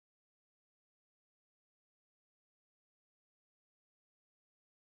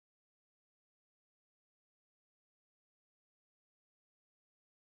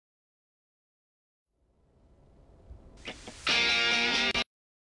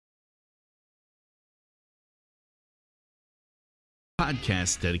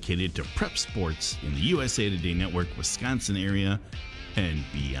podcast dedicated to prep sports in the USA Today Network, Wisconsin area, and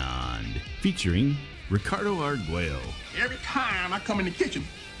beyond. Featuring Ricardo Arguello. Every time I come in the kitchen,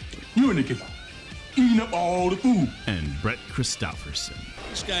 you in the kitchen, eating up all the food. And Brett Christopherson.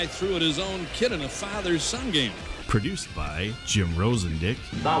 This guy threw at his own kid in a father-son game. Produced by Jim Rosendick.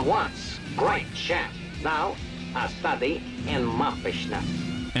 The once great chef, now a study in muffishness.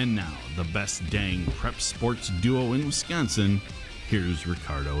 And now, the best dang prep sports duo in Wisconsin. Here's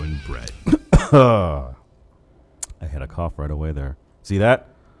Ricardo and Brett. I had a cough right away there. See that?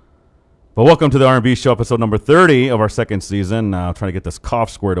 But welcome to the R&B Show, episode number 30 of our second season. Trying to get this cough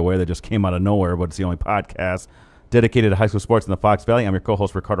squared away that just came out of nowhere, but it's the only podcast dedicated to high school sports in the Fox Valley. I'm your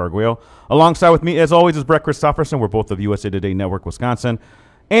co-host, Ricardo Arguello. Alongside with me, as always, is Brett Christopherson. We're both of USA Today Network, Wisconsin.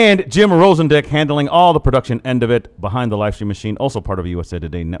 And Jim Rosendick handling all the production end of it behind the live stream machine, also part of USA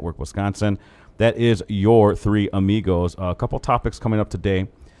Today Network, Wisconsin. That is your three amigos. A couple topics coming up today.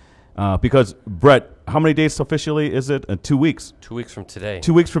 Because, Brett, how many days officially is it? 2 weeks. 2 weeks from today.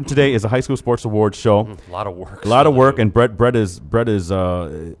 2 weeks from today is a high school sports awards show. A lot of work. A lot of work, and Brett is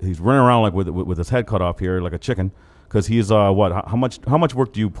he's running around like with his head cut off here like a chicken, because he's how much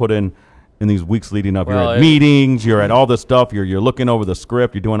work do you put in these weeks leading up? Well, you're at meetings, you're at all this stuff, you're looking over the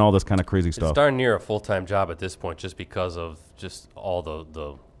script, you're doing all this kind of crazy stuff. It's darn near a full-time job at this point, just because of just all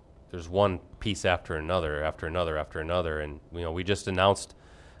the there's one piece after another, and we just announced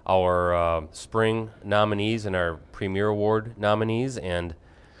our spring nominees and our Premier Award nominees, and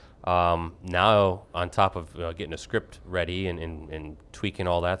now on top of getting a script ready and tweaking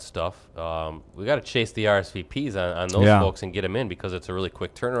all that stuff, we got to chase the RSVPs on those folks and get them in, because it's a really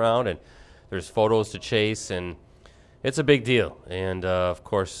quick turnaround, and there's photos to chase, and it's a big deal. And of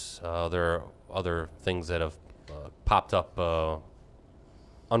course, there are other things that have popped up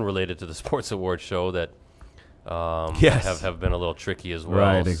unrelated to the Sports Awards show that have been a little tricky as well.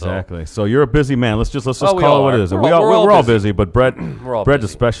 Right, exactly. So you're a busy man. Let's just call it what it is. We're all busy, but Brett busy.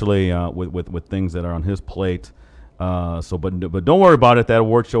 especially with things that are on his plate. But don't worry about it. That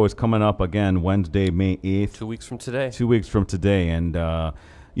award show is coming up again Wednesday, May 8th. 2 weeks from today. 2 weeks from today, and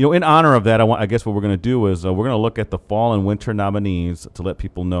in honor of that, I guess what we're going to do is we're going to look at the fall and winter nominees to let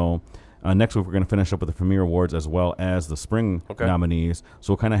people know. Next week, we're going to finish up with the Premier Awards as well as the spring nominees.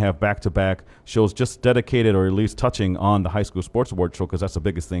 So we'll kind of have back-to-back shows just dedicated, or at least touching on the high school sports award show, because that's the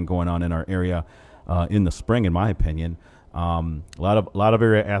biggest thing going on in our area in the spring, in my opinion. A lot of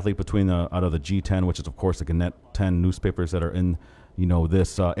area athlete out of the G10, which is of course the Gannett 10 newspapers that are in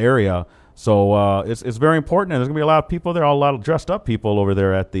this area. So it's very important, and there's gonna be a lot of people there, a lot of dressed up people over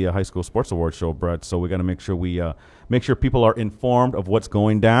there at the high school sports award show, Brett. So we got to make sure people are informed of what's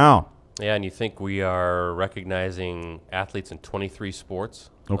going down. Yeah, and you think we are recognizing athletes in 23 sports?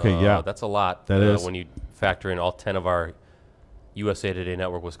 Okay, that's a lot. That is when you factor in all 10 of our USA Today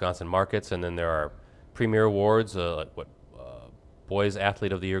Network Wisconsin markets, and then there are Premier Awards, Boys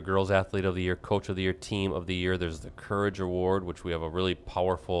Athlete of the Year, Girls Athlete of the Year, Coach of the Year, Team of the Year. There's the Courage Award, which we have a really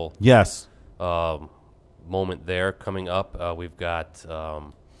powerful moment there coming up. We've got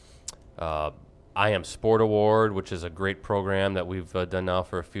I Am Sport Award, which is a great program that we've done now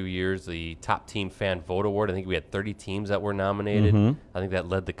for a few years. The Top Team Fan Vote Award. I think we had 30 teams that were nominated. Mm-hmm. I think that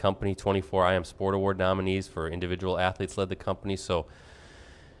led the company. 24 I Am Sport Award nominees for individual athletes led the company. So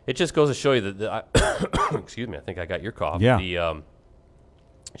it just goes to show you that excuse me, I think I got your cough. Yeah. The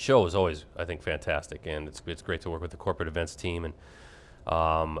show is always, I think, fantastic, and it's great to work with the corporate events team, and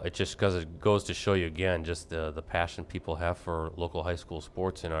it just goes to show you again just the passion people have for local high school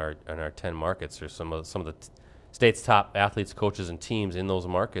sports in our 10 markets. There's some of the state's top athletes, coaches, and teams in those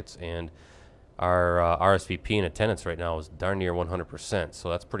markets, and our RSVP in attendance right now is darn near 100%. So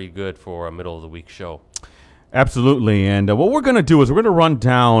that's pretty good for a middle of the week show. Absolutely, and what we're going to do is we're going to run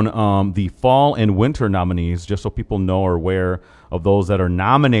down the fall and winter nominees, just so people know or aware of those that are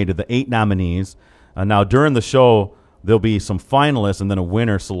nominated, the 8 nominees. Now, during the show, there'll be some finalists and then a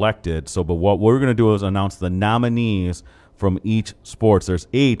winner selected. But what we're going to do is announce the nominees from each sports. There's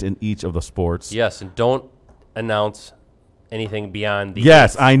 8 in each of the sports. Yes, and don't announce anything beyond the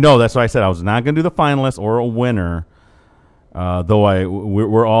Yes, 8. I know. That's why I said I was not going to do the finalists or a winner. Though we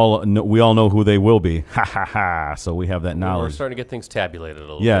all know who they will be. Ha ha ha. So we have that knowledge. We're starting to get things tabulated a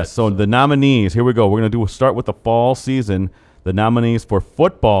little bit. Yes. So the nominees. Here we go. We're going to start with the fall season. The nominees for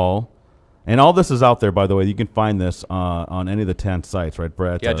football, and all this is out there, by the way. You can find this on any of the 10 sites, right,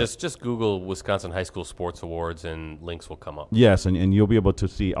 Brett? Yeah. Just Google Wisconsin High School Sports Awards, and links will come up. Yes, and you'll be able to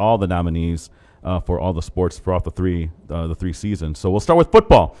see all the nominees for all the sports throughout the three seasons. So we'll start with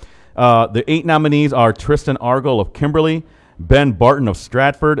football. The 8 nominees are Tristan Argel of Kimberly, Ben Barton of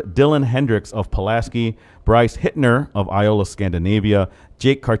Stratford, Dylan Hendricks of Pulaski, Bryce Hittner of Iola, Scandinavia,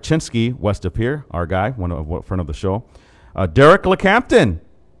 Jake Karchinski, west of here, our guy, friend of the show, Derek LeCampton,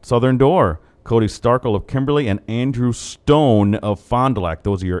 Southern Door, Cody Starkle of Kimberly, and Andrew Stone of Fond du Lac.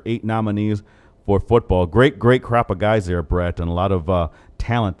 Those are your 8 nominees for football. Great crop of guys there, Brett, and a lot of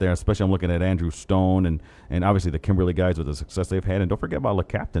talent there, especially I'm looking at Andrew Stone and obviously the Kimberly guys with the success they've had. And don't forget about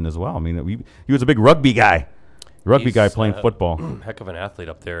LeCampton as well. I mean, he was a big rugby guy. Rugby guy playing football. Heck of an athlete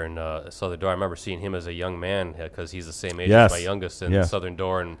up there in Southern Door. I remember seeing him as a young man because he's the same age as my youngest, and Southern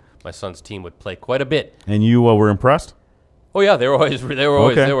Door and my son's team would play quite a bit. And you were impressed? Oh yeah, they were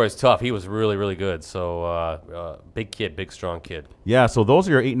always tough. He was really good. So big kid, big strong kid. Yeah. So those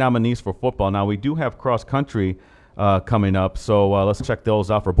are your 8 nominees for football. Now we do have cross country coming up. So let's check those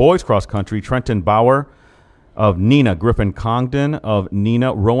out for boys cross country. Trenton Bauer of Neenah, Griffin Congdon of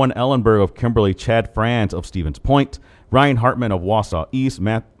Neenah, Rowan Ellenberg of Kimberly, Chad Franz of Stevens Point, Ryan Hartman of Wausau East,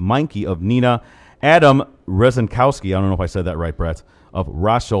 Matt Meinke of Neenah, Adam Rezenkowski, I don't know if I said that right, Brett, of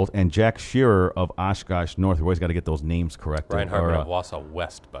Rosholt, and Jack Shearer of Oshkosh North. We always got to get those names corrected. Ryan Hartman of Wausau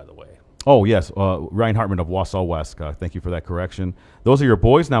West, by the way. Oh, yes, Ryan Hartman of Wausau West. Thank you for that correction. Those are your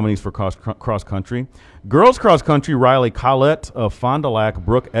boys' nominees for cross country. Girls cross country, Riley Collette of Fond du Lac,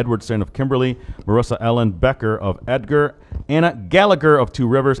 Brooke Edwardson of Kimberly, Marissa Ellen Becker of Edgar, Anna Gallagher of Two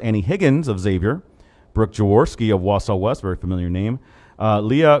Rivers, Annie Higgins of Xavier, Brooke Jaworski of Wausau West, very familiar name,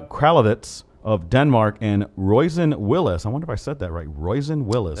 Leah Kralovitz of Denmark, and Roisin Willis. I wonder if I said that right. Roisin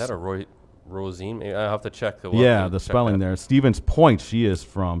Willis. Is that a Rosine? I have to check. The spelling there. Stevens Point, she is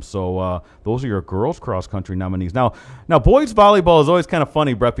from. So those are your girls cross country nominees. Now, boys volleyball is always kind of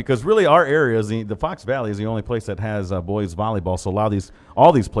funny, Brett, because really our area is the Fox Valley is the only place that has boys volleyball. So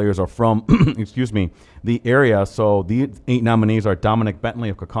all these players are from, the area. So the 8 nominees are Dominic Bentley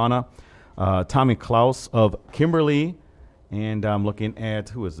of Kaukauna, Tommy Klaus of Kimberly, and I'm looking at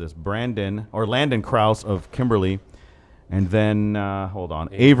who is this? Landon Krause of Kimberly. And then,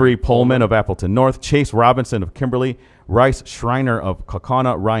 Avery Pullman of Appleton North, Chase Robinson of Kimberly, Rice Schreiner of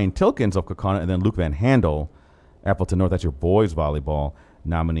Kaukauna, Ryan Tilkins of Kaukauna, and then Luke Van Handel, Appleton North. That's your boys volleyball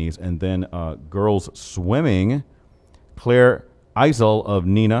nominees. And then girls swimming, Claire Eisel of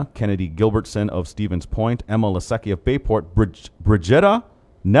Neenah, Kennedy Gilbertson of Stevens Point, Emma Lasecki of Bayport, Brigitta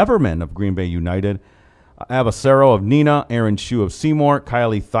Neverman of Green Bay United, Avacero of Neenah, Aaron Shue of Seymour,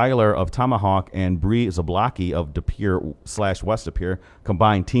 Kylie Thyler of Tomahawk, and Bree Zablocki of De Pere/West De Pere.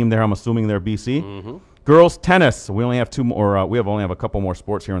 Combined team there, I'm assuming they're BC. Mm-hmm. Girls tennis, we only have 2 more. We only have a couple more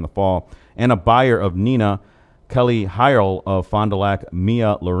sports here in the fall. Anna Beyer of Neenah, Kelly Heirl of Fond du Lac,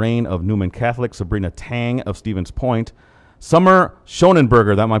 Mia Lorraine of Newman Catholic, Sabrina Tang of Stevens Point, Summer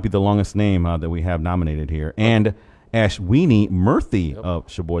Schonenberger, that might be the longest name that we have nominated here, and Ashwini Murthy of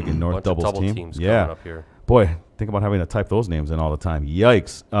Sheboygan North doubles team. Teams coming up here. Boy, think about having to type those names in all the time.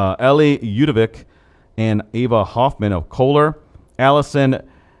 Yikes. Ellie Udovic and Ava Hoffman of Kohler, Allison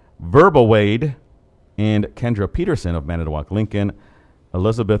Verbawade and Kendra Peterson of Manitowoc Lincoln,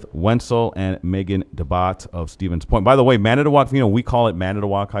 Elizabeth Wenzel and Megan DeBott of Stevens Point. By the way, Manitowoc, we call it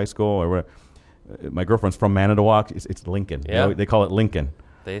Manitowoc High School. Or my girlfriend's from Manitowoc. It's Lincoln. Yeah. They call it Lincoln.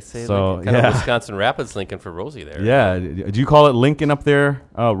 They say so, kind of Wisconsin Rapids Lincoln for Rosie there. Yeah. Do you call it Lincoln up there,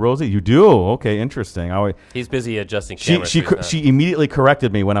 Rosie? You do? Okay, interesting. He's busy adjusting cameras. She immediately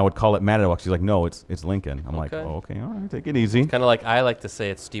corrected me when I would call it Manitowoc. She's like, no, it's Lincoln. I'm like, oh, okay, all right, take it easy. Kind of like I like to say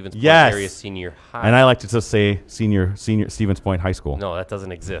it's Stevens Point Area Senior High. And I like to just say senior Stevens Point High School. No, that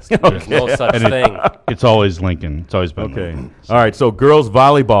doesn't exist. There's no such thing. It's always Lincoln. It's always been okay. Lincoln. All right, so girls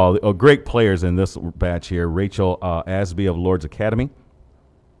volleyball, great players in this batch here. Rachel Asby of Lord's Academy,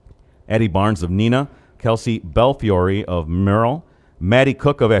 Eddie Barnes of Neenah, Kelsey Belfiore of Merrill, Maddie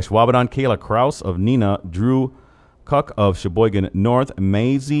Cook of Ashwaubenon, Kayla Kraus of Neenah, Drew Cook of Sheboygan North,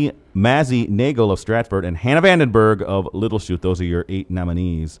 Mazzy Nagel of Stratford, and Hannah Vandenberg of Little Chute. Those are your 8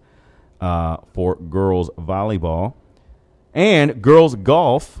 nominees for girls volleyball. And girls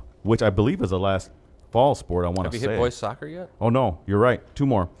golf, which I believe is the last fall sport I want to say. Have you hit boys soccer yet? Oh, no, you're right. 2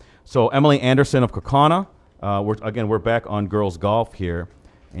 more. So Emily Anderson of Kaukauna. We're back on girls golf here.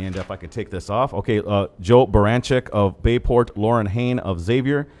 And if I could take this off. Okay, Joe Baranchik of Bayport, Lauren Hain of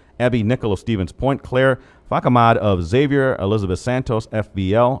Xavier, Abby Nickel of Stevens Point, Claire Fakamad of Xavier, Elizabeth Santos,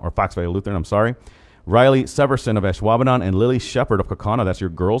 FBL, or Fox Valley Lutheran, I'm sorry, Riley Severson of Ashwaubenon, and Lily Shepard of Kaukauna. That's your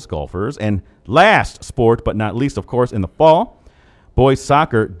girls golfers. And last sport, but not least, of course, in the fall, boys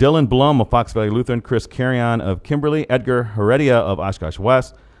soccer, Dylan Blum of Fox Valley Lutheran, Chris Carrion of Kimberly, Edgar Heredia of Oshkosh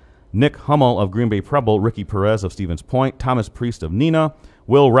West, Nick Hummel of Green Bay Preble, Ricky Perez of Stevens Point, Thomas Priest of Neenah,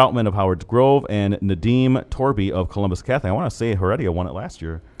 Will Routman of Howard's Grove, and Nadeem Torby of Columbus Catholic. I want to say Heredia won it last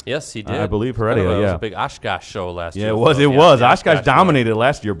year. Yes, he did. I believe Heredia, It was yeah. a big Oshkosh show last year. Yeah, it was. So, Oshkosh dominated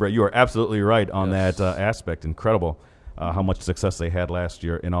last year, Brett. You are absolutely right on that aspect. Incredible how much success they had last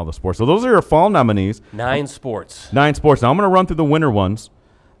year in all the sports. So those are your fall nominees. 9 sports. 9 sports. Now I'm going to run through the winter ones.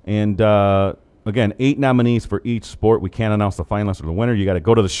 And, again, 8 nominees for each sport. We can't announce the finalists or the winner. You got to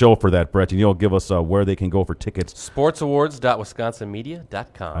go to the show for that, Brett, and you'll give us where they can go for tickets.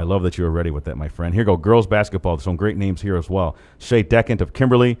 Sportsawards.wisconsinmedia.com. I love that you were ready with that, my friend. Here go girls basketball. There's some great names here as well. Shay Deckent of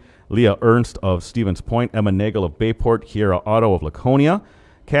Kimberly, Leah Ernst of Stevens Point, Emma Nagel of Bayport, Kiera Otto of Laconia,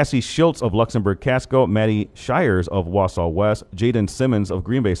 Cassie Schultz of Luxembourg Casco, Maddie Shires of Wausau West, Jaden Simmons of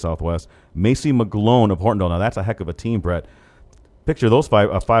Green Bay Southwest, Macy McGlone of Hortondale. Now that's a heck of a team, Brett. Picture those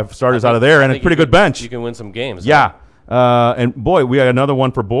 5 starters out of there, and a pretty good bench. You can win some games. Yeah. And, boy, we got another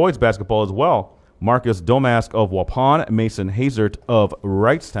one for boys basketball as well. Marcus Domask of Waupun, Mason Hazert of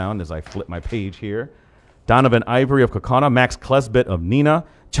Wrightstown, as I flip my page here. Donovan Ivory of Kokona, Max Klesbit of Neenah,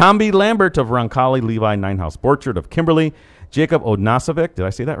 Chambi Lambert of Roncalli, Levi Ninehouse Borchard of Kimberly, Jacob Ognasovic, did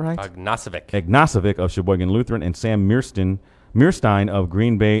I say that right? Ognasovic of Sheboygan Lutheran, and Sam Mearstein of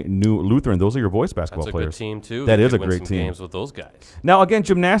Green Bay New Lutheran. Those are your boys basketball players. That's a good team, too. That is a win great some team. Games with those guys. Now, again,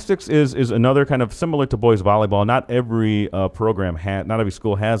 gymnastics is another kind of similar to boys volleyball. Not every not every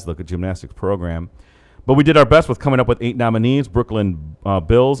school has the gymnastics program. But we did our best with coming up with 8 nominees. Brooklyn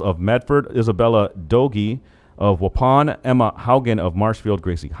Bills of Medford, Isabella Dogie of Waupun, Emma Haugen of Marshfield,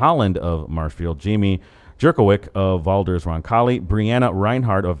 Gracie Holland of Marshfield, Jamie Jerkowick of Valders Roncalli, Brianna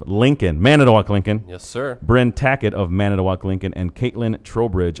Reinhardt of Lincoln, Manitowoc Lincoln. Yes, sir. Bryn Tackett of Manitowoc Lincoln, and Caitlin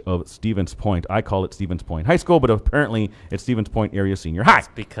Trowbridge of Stevens Point. I call it Stevens Point High School, but apparently it's Stevens Point Area Senior High. It's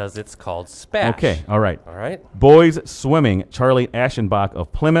because it's called SPASH. Okay, all right. All right. Boys swimming, Charlie Aschenbach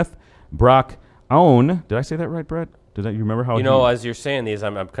of Plymouth, Brock Aoun. Did I say that right, Brett? You remember how? As you're saying these,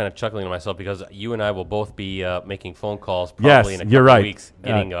 I'm kind of chuckling to myself because you and I will both be making phone calls probably in a couple of weeks,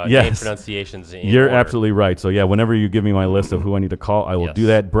 getting name pronunciations in You're order. absolutely right. So, yeah, whenever you give me my list of who I need to call, I will do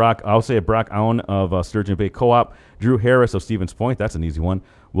that. I'll say Brock Aoun of Sturgeon Bay Co-op, Drew Harris of Stevens Point. That's an easy one.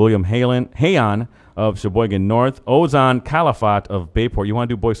 William Hayon of Sheboygan North, Ozan Calafat of Bayport. You want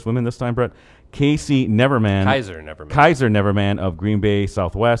to do boys swimming this time, Brett? Casey Neverman. Kaiser Neverman of Green Bay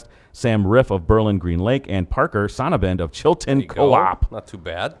Southwest, Sam Riff of Berlin Green Lake, and Parker Sonnabend of Chilton Co-op. Not too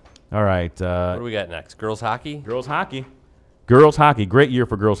bad. All right. What do we got next? Girls hockey? Girls hockey. Great year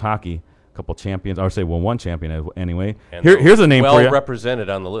for girls hockey. A couple champions. I would say one champion anyway. Here's a name for you. Well represented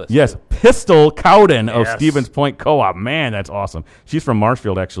on the list. Yes. Pistol Cowden of Stevens Point Co-op. Man, that's awesome. She's from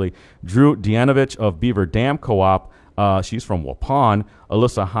Marshfield, actually. Drew Dianovich of Beaver Dam Co-op. She's from Waupun.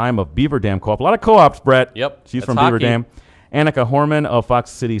 Alyssa Heim of Beaver Dam Co-op. A lot of co-ops, Brett. Yep. She's from Beaver Dam. Annika Horman of Fox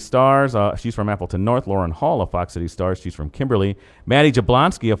City Stars. She's from Appleton North. Lauren Hall of Fox City Stars. She's from Kimberly. Maddie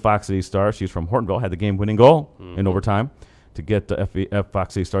Jablonski of Fox City Stars. She's from Hortonville. Had the game-winning goal in overtime to get the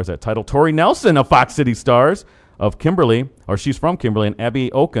Fox City Stars that title. Tori Nelson of Fox City Stars of Kimberly, or she's from Kimberly. And Abby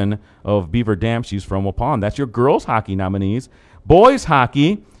Oken of Beaver Dam. She's from Waupun. That's your girls hockey nominees. Boys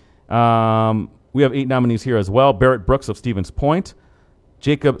hockey. We have 8 nominees here as well. Barrett Brooks of Stevens Point,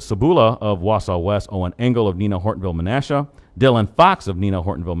 Jacob Sabula of Wausau West, Owen Engel of Neenah Hortonville Menasha, Dylan Fox of Neenah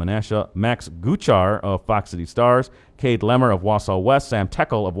Hortonville Menasha, Max Guchar of Fox City Stars, Cade Lemmer of Wausau West, Sam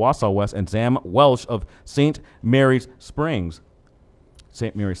Teckel of Wausau West, and Zam Welsh of St. Mary's Springs.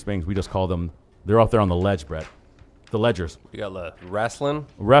 St. Mary's Springs, we just call them, they're out there on the ledge, Brett. The Ledgers. We got wrestling.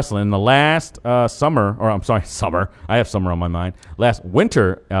 The last summer. I have summer on my mind. Last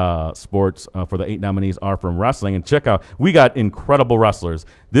winter sports for the 8 nominees are from wrestling. And check out, we got incredible wrestlers.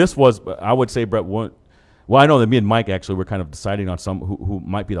 This was, I would say, Brett, well, I know that me and Mike actually were kind of deciding on some who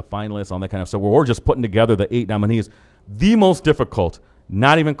might be the finalists, on that kind of stuff. We're just putting together the 8 nominees. The most difficult,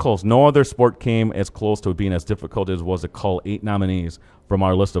 not even close. No other sport came as close to being as difficult as was to call 8 nominees from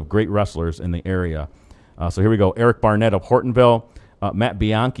our list of great wrestlers in the area. So here we go. Eric Barnett of Hortonville, Matt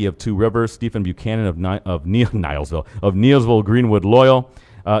Bianchi of Two Rivers, Stephen Buchanan of Neilsville, Greenwood, Loyal,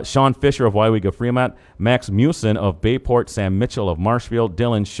 Sean Fisher of Waiwega, Fremont, Max Musin of Bayport, Sam Mitchell of Marshfield,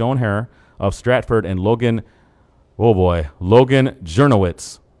 Dylan Schoenherr of Stratford, and Logan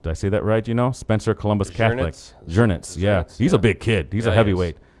Jernowitz. Did I say that right? Spencer Columbus Catholic. Jernitz, yeah. He's a big kid. He's a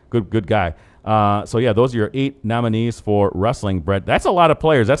heavyweight. Good guy. So, yeah, those are your 8 nominees for wrestling, Brett. That's a lot of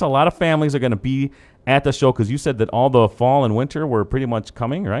players. That's a lot of families are going to be at the show, because you said that all the fall and winter were pretty much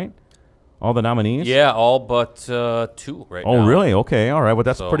coming, right? All the nominees? Yeah, all but 2 right now. Oh, really? Okay, all right. Well,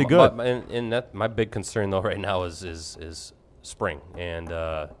 that's pretty good. My big concern, though, right now is spring and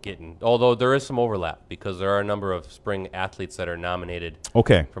although there is some overlap because there are a number of spring athletes that are nominated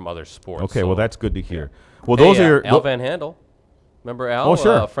from other sports. Okay, well, that's good to hear. Yeah. Well, those are your... Al Van Handel. Remember Al? Oh,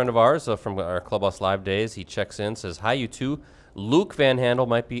 sure. A friend of ours from our Clubhouse Live days. He checks in, says, hi, you two. Luke Van Handel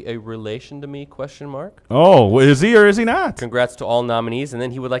might be a relation to me, question mark. Oh, is he or is he not? Congrats to all nominees. And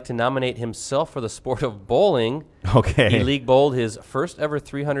then he would like to nominate himself for the sport of bowling. Okay. He league bowled his first ever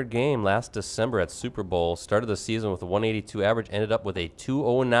 300 game last December at Super Bowl. Started the season with a 182 average, ended up with a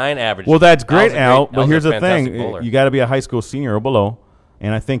 209 average. Well, that's great, Al. But Al's here's a the thing. fantastic bowler. You got to be a high school senior or below.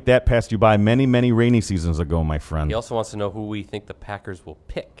 And I think that passed you by many, many rainy seasons ago, my friend. He also wants to know who we think the Packers will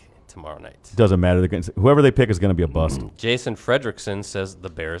pick tomorrow night. Doesn't matter. Whoever they pick is going to be a bust. Jason Fredrickson says the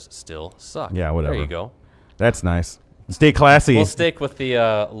Bears still suck. Yeah, whatever. There you go. That's nice. Stay classy. We'll stick with the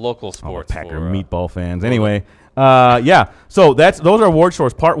local sports. Packer meatball fans. Anyway, yeah. So those are award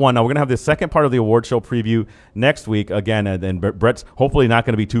shows, part one. Now we're gonna have the second part of the award show preview next week again, and then Brett's hopefully not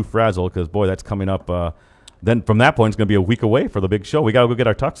going to be too frazzled because boy, that's coming up. Then from that point, it's going to be a week away for the big show. We got to go get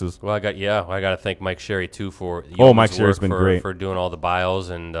our tuxes. Well, I got to thank Mike Sherry too for Mike Sherry's been great for doing all the bios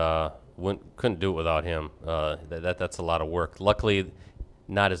and couldn't do it without him. That's a lot of work. Luckily,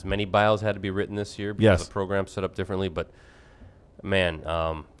 not as many bios had to be written this year because the program's set up differently. But man,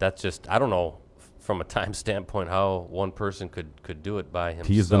 that's just I don't know from a time standpoint how one person could do it by himself.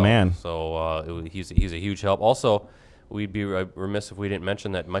 He's the man. So he's a huge help. Also, we'd be remiss if we didn't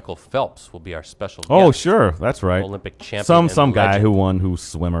mention that Michael Phelps will be our special guest. Oh, sure. That's right. Olympic champion. Some guy legend. who won, who's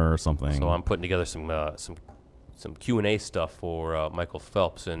swimmer or something. So I'm putting together some Q&A stuff for Michael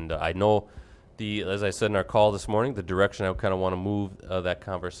Phelps. And I know, as I said in our call this morning, the direction I kind of want to move that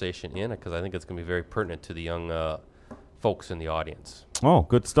conversation in because I think it's going to be very pertinent to the young folks in the audience. Oh,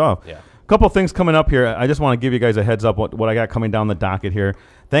 good stuff. Yeah. A couple of things coming up here. I just want to give you guys a heads up what I got coming down the docket here.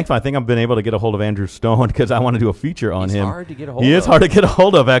 Thankfully, I think I've been able to get a hold of Andrew Stone because I want to do a feature on him. He's hard to get a hold of. He is hard to get a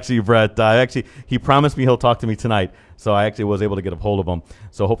hold of, actually, Brett. He promised me he'll talk to me tonight, so I actually was able to get a hold of him.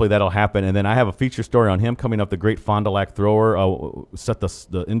 So hopefully that'll happen. And then I have a feature story on him coming up. The great Fond du Lac thrower set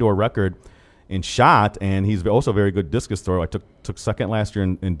the indoor record in shot, and he's also a very good discus thrower. I took second last year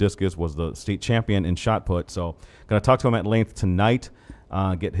in discus, was the state champion in shot put. So going to talk to him at length tonight.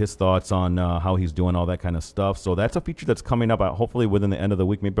 Get his thoughts on how he's doing, all that kind of stuff. So that's a feature that's coming up hopefully within the end of the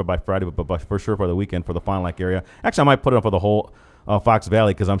week, maybe by Friday, but for sure for the weekend for the Fond du Lac area. Actually, I might put it up for the whole Fox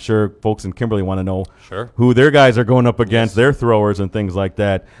Valley because I'm sure folks in Kimberly want to know who their guys are going up against, their throwers and things like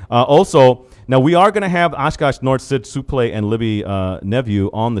that. Also, now we are going to have Oshkosh North Sid Suple and Libby Neveu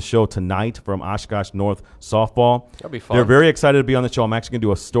on the show tonight from Oshkosh North Softball. That'll be fun. They're very excited to be on the show. I'm actually going to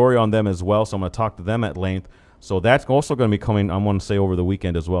do a story on them as well, so I'm going to talk to them at length. So that's also going to be coming, I want to say, over the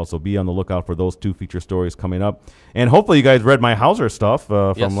weekend as well. So be on the lookout for those two feature stories coming up. And hopefully you guys read my Hauser stuff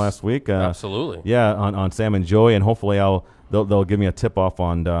from last week. Absolutely. Yeah, on Sam and Joey, and hopefully they'll give me a tip off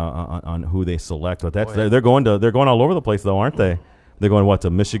on who they select. But they're going all over the place though, aren't they? They're going to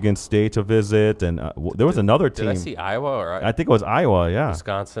Michigan State to visit, and there was another team. Did I see Iowa I think it was Iowa, yeah.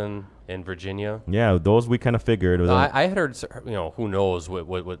 Wisconsin and Virginia. Yeah, those we kind of figured. I had heard, who knows what,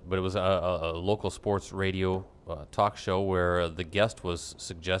 but it was a local sports radio talk show where the guest was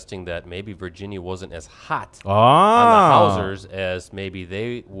suggesting that maybe Virginia wasn't as hot on the Hausers as maybe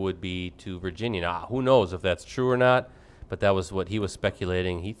they would be to Virginia. Now, who knows if that's true or not, but that was what he was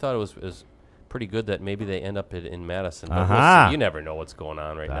speculating. He thought it was pretty good that maybe they end up in Madison. But we'll see. You never know what's going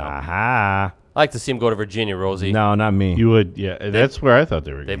on right now. I like to see him go to Virginia, Rosie. No, not me. You would, yeah. That's where I thought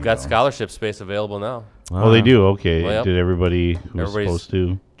they were. They've got scholarship space available now. Oh, they do. Okay. Well, yep. Did everybody who was supposed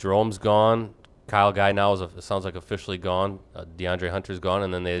to? Jerome's gone. Kyle Guy now sounds like officially gone. DeAndre Hunter's gone,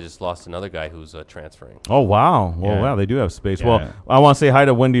 and then they just lost another guy who's transferring. Oh, wow. Well, wow, they do have space. Yeah. Well, I want to say hi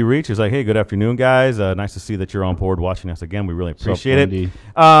to Wendy Reach. She's like, hey, good afternoon, guys. Nice to see that you're on board watching us again. We really appreciate it.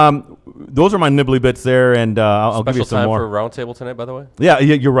 Those are my nibbly bits there, and I'll give you some more. Special time for Roundtable tonight, by the way? Yeah,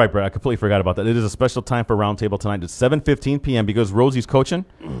 you're right, Brett. I completely forgot about that. It is a special time for Roundtable tonight. It's 7:15 p.m. because Rosie's coaching.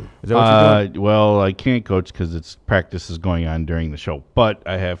 Is that what you're doing? Well, I can't coach because practice is going on during the show, but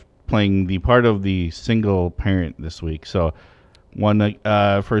I have playing the part of the single parent this week. So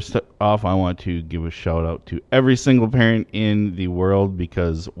first off, I want to give a shout out to every single parent in the world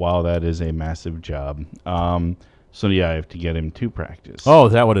because, wow, that is a massive job. So, yeah, I have to get him to practice. Oh,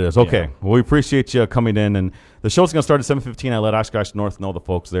 is that what it is? Okay. Yeah. Well, we appreciate you coming in. And the show's going to start at 7:15. I let Oshkosh North know the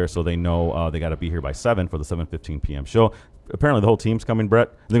folks there so they know they got to be here by 7 for the 7:15 p.m. show. Apparently, the whole team's coming,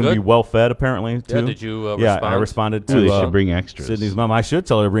 Brett. They're going to be well-fed, apparently, too. Yeah, did you respond? Yeah, I responded to they should bring extras. Sydney's mom. I should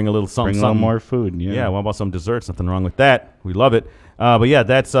tell her to bring a little something. Bring a little more food, yeah. Yeah, what about some desserts? Nothing wrong with that. We love it. But, yeah,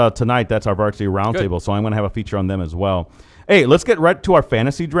 that's tonight. That's our varsity roundtable, so I'm going to have a feature on them as well. Hey, let's get right to our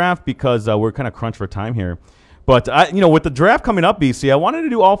fantasy draft because we're kind of crunched for time here. But with the draft coming up, BC, I wanted to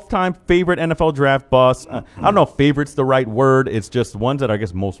do all-time favorite NFL draft busts. I don't know if favorite's the right word. It's just ones that are, I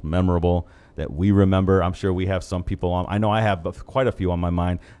guess, most memorable that we remember. I'm sure we have some people on. I know I have quite a few on my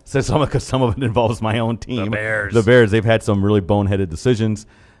mind. Because some of it involves my own team. The Bears. They've had some really boneheaded decisions.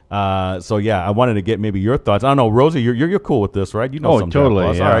 So yeah, I wanted to get maybe your thoughts. I don't know, Rosie, you're cool with this, right? You know some totally. draft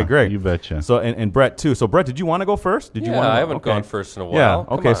busts. Yeah, all right, great. You betcha. So and Brett too. So Brett, did you want to go first? Did you want? I haven't gone first in a while.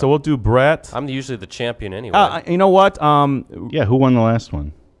 Yeah. Okay. So we'll do Brett. I'm usually the champion anyway. You know what? Yeah. Who won the last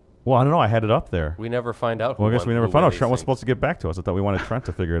one? Well, I don't know. I had it up there. We never find out. Well, I guess we never found out. Trent was supposed to get back to us. I thought we wanted Trent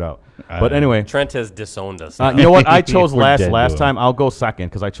to figure it out. But anyway, Trent has disowned us. You know what? I chose last dead time. I'll go second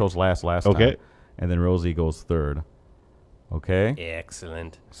because I chose last time. Okay. And then Rosie goes third. Okay.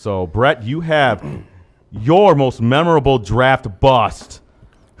 Excellent. So Brett, you have your most memorable draft bust.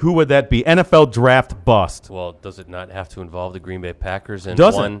 Who would that be? NFL draft bust. Well, does it not have to involve the Green Bay Packers and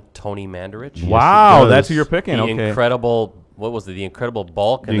Does it? one Tony Mandarich? Wow, that's who you're picking. The Okay. incredible. What was it? The Incredible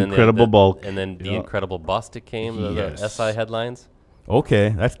Bulk, The Incredible Bulk. and then the Incredible Bust. It came the Yes. SI headlines. Okay,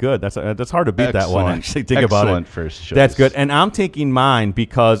 that's good. That's hard to beat that one. Actually, think about it. Excellent first choice. That's good. And I'm taking mine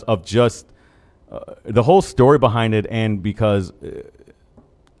because of just the whole story behind it, and because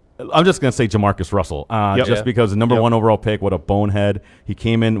I'm just going to say Jamarcus Russell, just because the number one overall pick, what a bonehead. He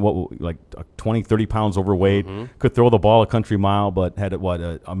came in, 20, 30 pounds overweight, could throw the ball a country mile, but had, a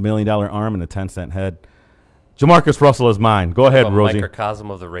 $1 million arm and a 10-cent head. Jamarcus Russell is mine. Go ahead, Rosie.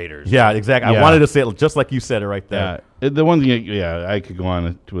 Microcosm of the Raiders. Yeah, exactly. Yeah. I wanted to say it just like you said it right there. Yeah. The one thing, I could go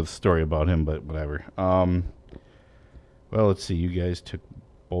on with a story about him, but whatever. Well, let's see. You guys took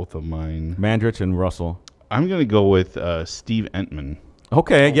both of mine. Mandrich and Russell. I'm going to go with Steve Entman.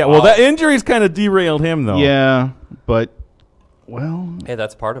 Okay, well, that injury's kind of derailed him, though. Yeah, but, well. Hey,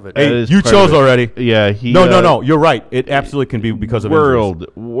 that's part of it. Hey, you chose already. Yeah, he. No. You're right. It absolutely can be because of injuries.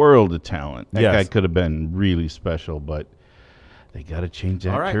 World of talent. That Yes. guy could have been really special, but they got to change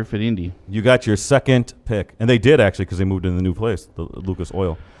that All right. turf at Indy. You got your second pick, and they did actually because they moved into the new place, the Lucas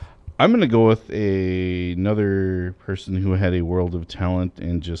Oil. I'm going to go with another person who had a world of talent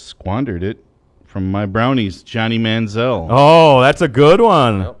and just squandered it. From my Brownies, Johnny Manziel. Oh, that's a good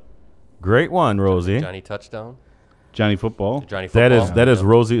one. Yep. Great one, Rosie. Johnny Touchdown. Johnny Football. Johnny Football. That is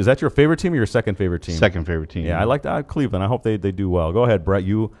Rosie. Is that your favorite team or your second favorite team? Second favorite team. Yeah, I like that. Cleveland. I hope they do well. Go ahead, Brett.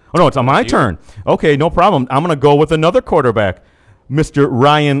 Oh, no, it's on my turn. Okay, no problem. I'm going to go with another quarterback, Mr.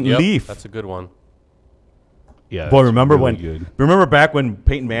 Ryan Leaf. That's a good one. Yeah. Boy, remember really remember back when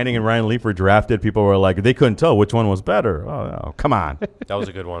Peyton Manning and Ryan Leaf were drafted? People were like, they couldn't tell which one was better. Oh, come on. That was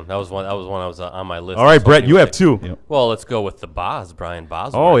a good one. That was one I was on my list. All right, Brett, you have two. Yep. Well, let's go with the Brian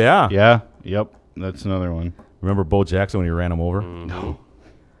Bosworth. Oh, yeah. Yeah. Yep. That's another one. Remember Bo Jackson when he ran him over? No.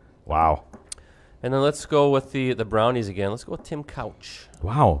 Wow. And then let's go with the Brownies again. Let's go with Tim Couch.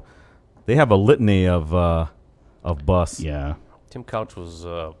 Wow. They have a litany of busts. Yeah. Tim Couch was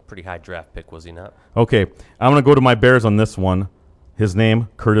a pretty high draft pick, was he not? Okay, I'm going to go to my Bears on this one. His name,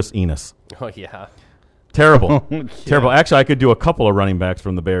 Curtis Enos. Oh, yeah. Terrible. Terrible. Actually, I could do a couple of running backs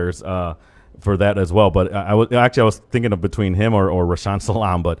from the Bears for that as well. But I was thinking of between him or Rashaan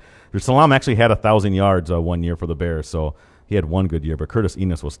Salam. But Salam actually had 1,000 yards 1 year for the Bears. So he had one good year. But Curtis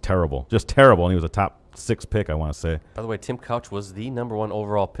Enos was terrible. Just terrible. And he was a top 6 pick, I want to say. By the way, Tim Couch was the number 1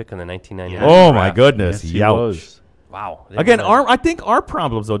 overall pick in the 1999 Oh, draft. my goodness. Yes, he Youch. was. Wow. Again, I think our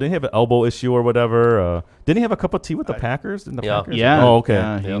problems, though, didn't he have an elbow issue or whatever? Didn't he have a cup of tea with the Packers? Packers? Yeah. Oh,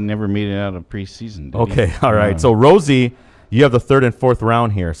 okay. He never made it out of preseason. Did Okay, he? all right. So, Rosie, you have the third and fourth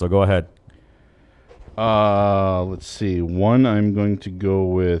round here, so go ahead. Let's see. One, I'm going to go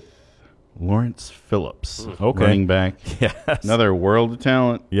with Lawrence Phillips. Okay. Running back. Yes. Another world of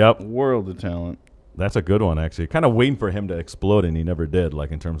talent. Yep. World of talent. That's a good one, actually. Kind of waiting for him to explode, and he never did,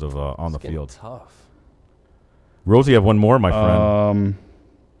 like in terms of on the Getting field. tough. Rosie, you have one more, my friend.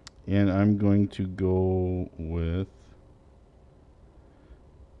 And I'm going to go with.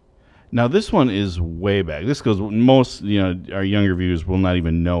 Now this one is way back. This goes most our younger viewers will not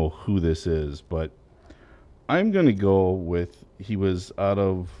even know who this is, but I'm going to go with he was out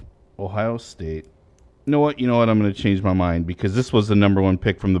of Ohio State. You know what? I'm going to change my mind because this was the number 1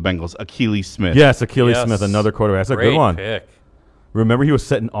 pick from the Bengals, Achilles Smith. Yes, Achilles Smith, another quarterback. That's a good one. Pick. Remember, he was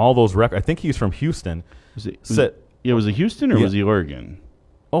setting all those records. I think he's from Houston. Was it Houston or was he Oregon?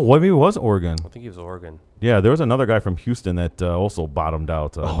 Oh, maybe it was Oregon. I think he was Oregon. Yeah, there was another guy from Houston that also bottomed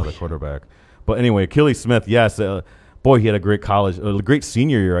out, another quarterback. But anyway, Achilles Smith, yes. Boy, he had a great great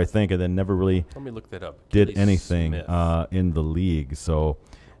senior year, I think, and then never really Let me look that up. did Achilles anything Smith. in the league. So,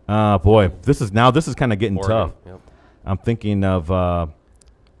 boy, this is kind of getting Oregon. tough. Yep. I'm thinking of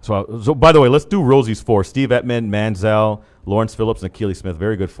So by the way, let's do Rosie's 4. Steve Ettman, Manziel, Lawrence Phillips, and Akili Smith.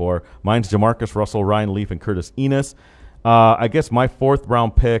 Very good 4. Mine's Jamarcus Russell, Ryan Leaf, and Curtis Enos. I guess my 4th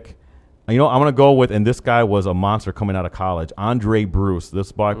round pick, I'm going to go with, and this guy was a monster coming out of college, Andre Bruce.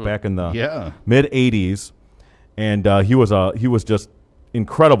 This back in the mid-'80s. And he was just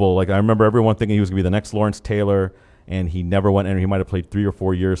incredible. Like, I remember everyone thinking he was going to be the next Lawrence Taylor, and he never went in. He might have played 3 or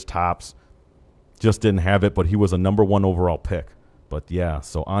 4 years tops. Just didn't have it, but he was a number 1 overall pick. But, yeah,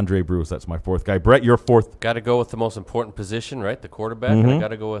 so Andre Bruce, that's my 4th guy. Brett, your 4th. Got to go with the most important position, right? The quarterback. And I got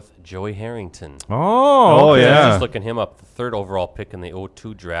to go with Joey Harrington. Oh, okay. I was just looking him up, the 3rd overall pick in the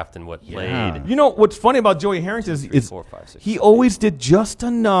 02 draft and what played. You know, what's funny about Joey Harrington is he always did just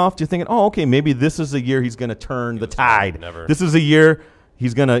enough to thinking, okay, maybe this is the year he's going to turn the tide. Never. This is a year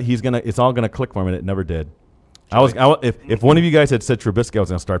it's all going to click for him, and it never did. If one of you guys had said Trubisky, I was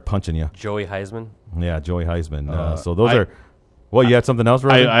going to start punching you. Joey Heisman? Yeah, Joey Heisman. So those are... Well, you had something else,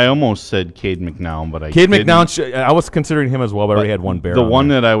 right? I almost said Cade McNown, but I Cade McNown, I was considering him as well, but I already had one bear. The one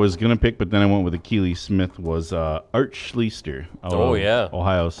that I was going to pick, but then I went with Akili Smith, was Art Schleister.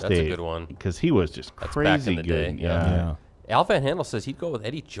 Ohio State. That's a good one. Because he was just crazy back in the good. day, yeah. Al Van Handel says he'd go with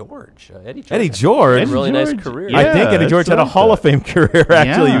Eddie George. Eddie George? Had a really nice career. I think Eddie George had a Hall of Fame career,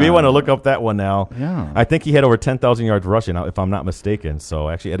 actually. You may want to look up that one now. Yeah. I think he had over 10,000 yards rushing, if I'm not mistaken. So,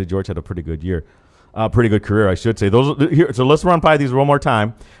 actually, Eddie George had a pretty good year. Pretty good career, I should say. So let's run by these one more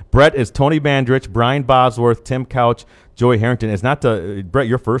time. Brett is Tony Bandrich, Brian Bosworth, Tim Couch, Joey Harrington. It's not Brett,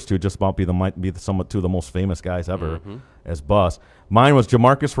 your first two just might be somewhat two of the most famous guys ever as Bus. Mine was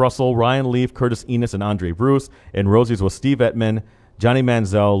Jamarcus Russell, Ryan Leaf, Curtis Enos, and Andre Bruce. And Rosie's was Steve Ettman, Johnny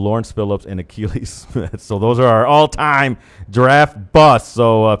Manziel, Lawrence Phillips, and Akili Smith. So those are our all-time draft busts.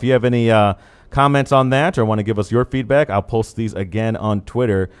 So if you have any comments on that or want to give us your feedback, I'll post these again on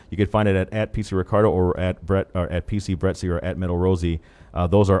Twitter. You can find it at PC Ricardo or at Brett or at PC Brettsy or at Metal Rosie.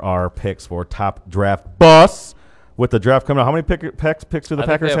 Those are our picks for top draft busts. With the draft coming out, how many picks do the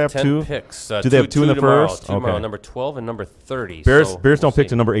Packers have? 10 2 picks. Do they have 2 in the tomorrow, first? Tomorrow, number 12 and number 30. Bears don't pick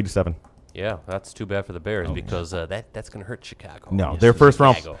to number 87. Yeah, that's too bad for the Bears because that's going to hurt Chicago. No, their first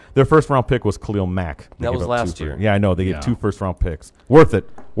round pick was Khalil Mack. That was last year. Yeah, I know. They gave 2 first-round picks. Worth it.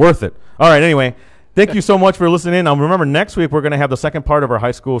 All right, anyway, thank you so much for listening in. Now, remember, next week we're going to have the second part of our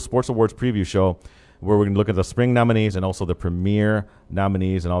high school sports awards preview show where we're going to look at the spring nominees and also the premier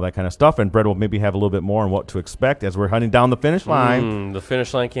nominees and all that kind of stuff. And Brett will maybe have a little bit more on what to expect as we're hunting down the finish line. The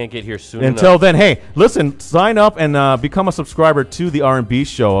finish line can't get here soon Until enough. then, hey, listen, sign up and become a subscriber to the R&B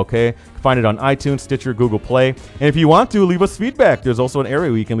Show, okay? Find it on iTunes, Stitcher, Google Play. And if you want to, leave us feedback. There's also an area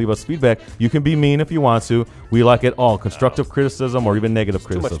where you can leave us feedback. You can be mean if you want to. We like it all. Constructive criticism or even negative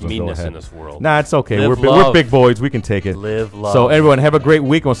criticism. Too much meanness in this world. Nah, it's okay. Live We're big boys. We can take it. Live love. So everyone, have a great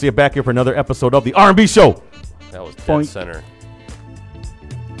week. We'll see you back here for another episode of the R&B Show. That was dead center.